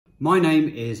My name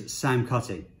is Sam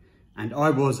Cutty and I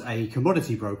was a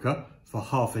commodity broker for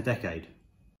half a decade.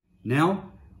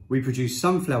 Now we produce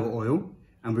sunflower oil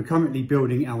and we're currently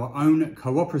building our own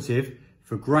cooperative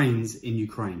for grains in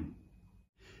Ukraine.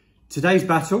 Today's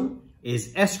battle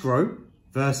is escrow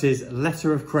versus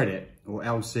letter of credit, or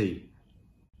LC.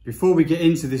 Before we get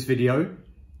into this video,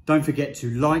 don't forget to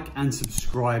like and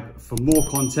subscribe for more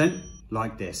content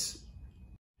like this.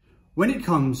 When it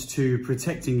comes to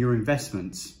protecting your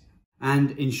investments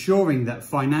and ensuring that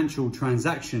financial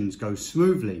transactions go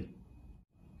smoothly,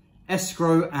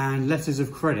 escrow and letters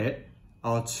of credit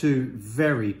are two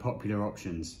very popular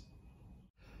options.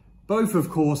 Both, of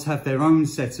course, have their own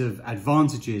set of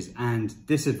advantages and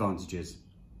disadvantages,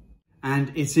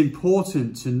 and it's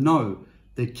important to know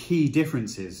the key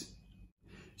differences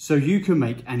so you can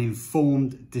make an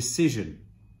informed decision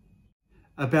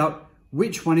about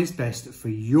which one is best for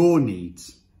your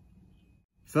needs.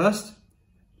 First,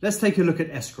 let's take a look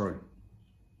at escrow.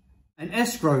 An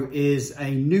escrow is a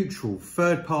neutral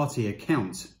third-party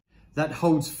account that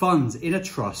holds funds in a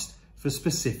trust for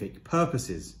specific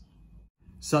purposes,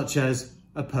 such as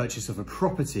a purchase of a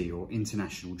property or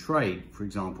international trade, for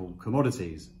example,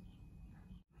 commodities.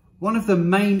 One of the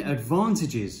main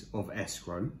advantages of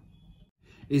escrow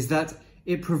is that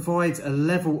it provides a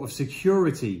level of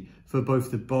security for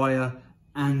both the buyer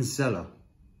and seller.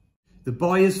 The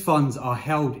buyer's funds are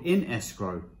held in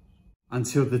escrow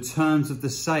until the terms of the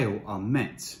sale are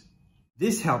met.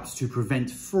 This helps to prevent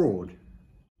fraud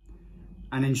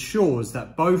and ensures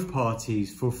that both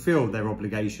parties fulfill their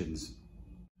obligations.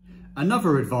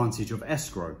 Another advantage of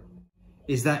escrow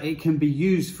is that it can be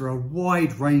used for a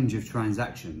wide range of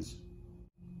transactions.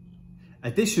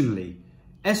 Additionally,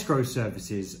 escrow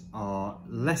services are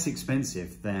less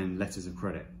expensive than letters of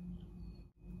credit,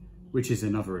 which is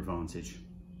another advantage.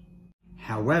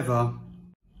 However,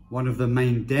 one of the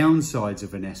main downsides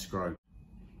of an escrow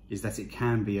is that it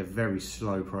can be a very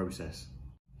slow process,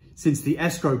 since the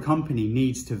escrow company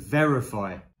needs to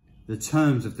verify the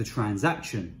terms of the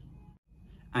transaction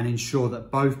and ensure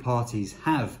that both parties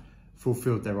have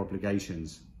fulfilled their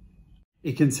obligations.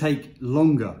 It can take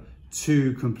longer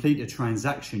to complete a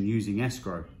transaction using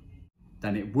escrow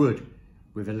than it would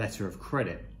with a letter of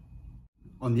credit.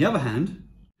 On the other hand,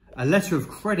 a letter of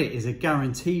credit is a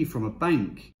guarantee from a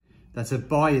bank that a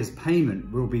buyer's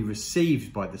payment will be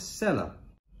received by the seller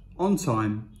on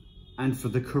time and for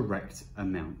the correct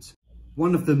amount.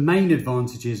 One of the main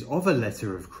advantages of a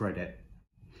letter of credit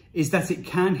is that it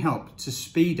can help to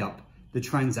speed up the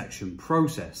transaction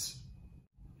process,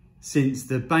 since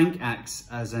the bank acts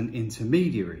as an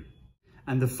intermediary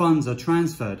and the funds are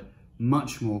transferred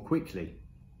much more quickly.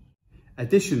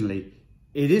 Additionally,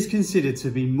 it is considered to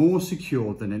be more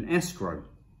secure than an escrow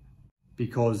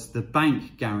because the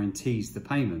bank guarantees the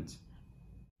payment.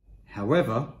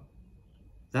 However,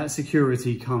 that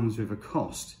security comes with a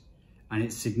cost, and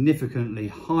it's significantly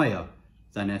higher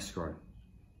than escrow.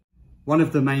 One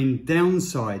of the main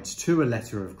downsides to a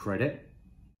letter of credit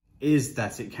is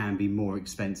that it can be more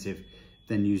expensive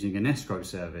than using an escrow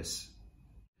service.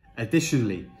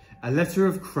 Additionally, a letter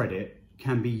of credit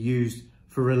can be used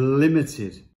for a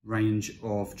limited range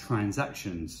of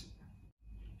transactions.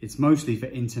 It's mostly for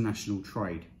international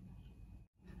trade.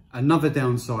 Another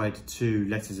downside to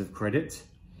letters of credit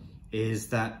is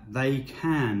that they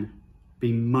can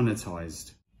be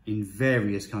monetized in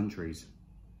various countries,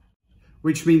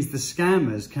 which means the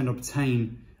scammers can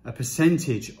obtain a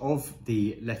percentage of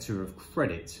the letter of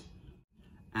credit.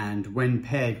 And when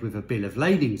paired with a bill of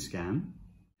lading scam,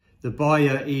 the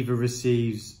buyer either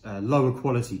receives lower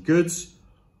quality goods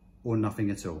or nothing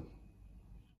at all.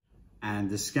 And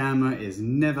the scammer is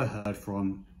never heard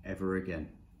from ever again.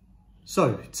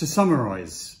 So, to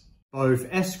summarize, both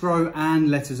escrow and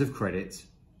letters of credit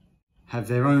have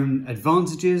their own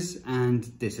advantages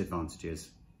and disadvantages.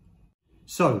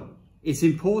 So, it's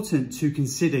important to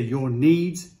consider your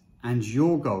needs and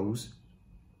your goals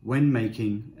when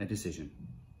making a decision.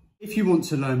 If you want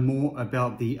to learn more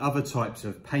about the other types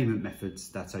of payment methods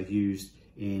that are used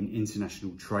in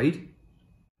international trade,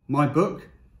 my book,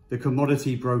 The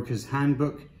Commodity Broker's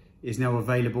Handbook, is now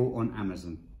available on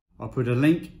Amazon. I'll put a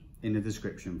link in the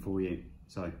description for you.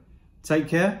 So take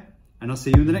care, and I'll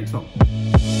see you in the next one.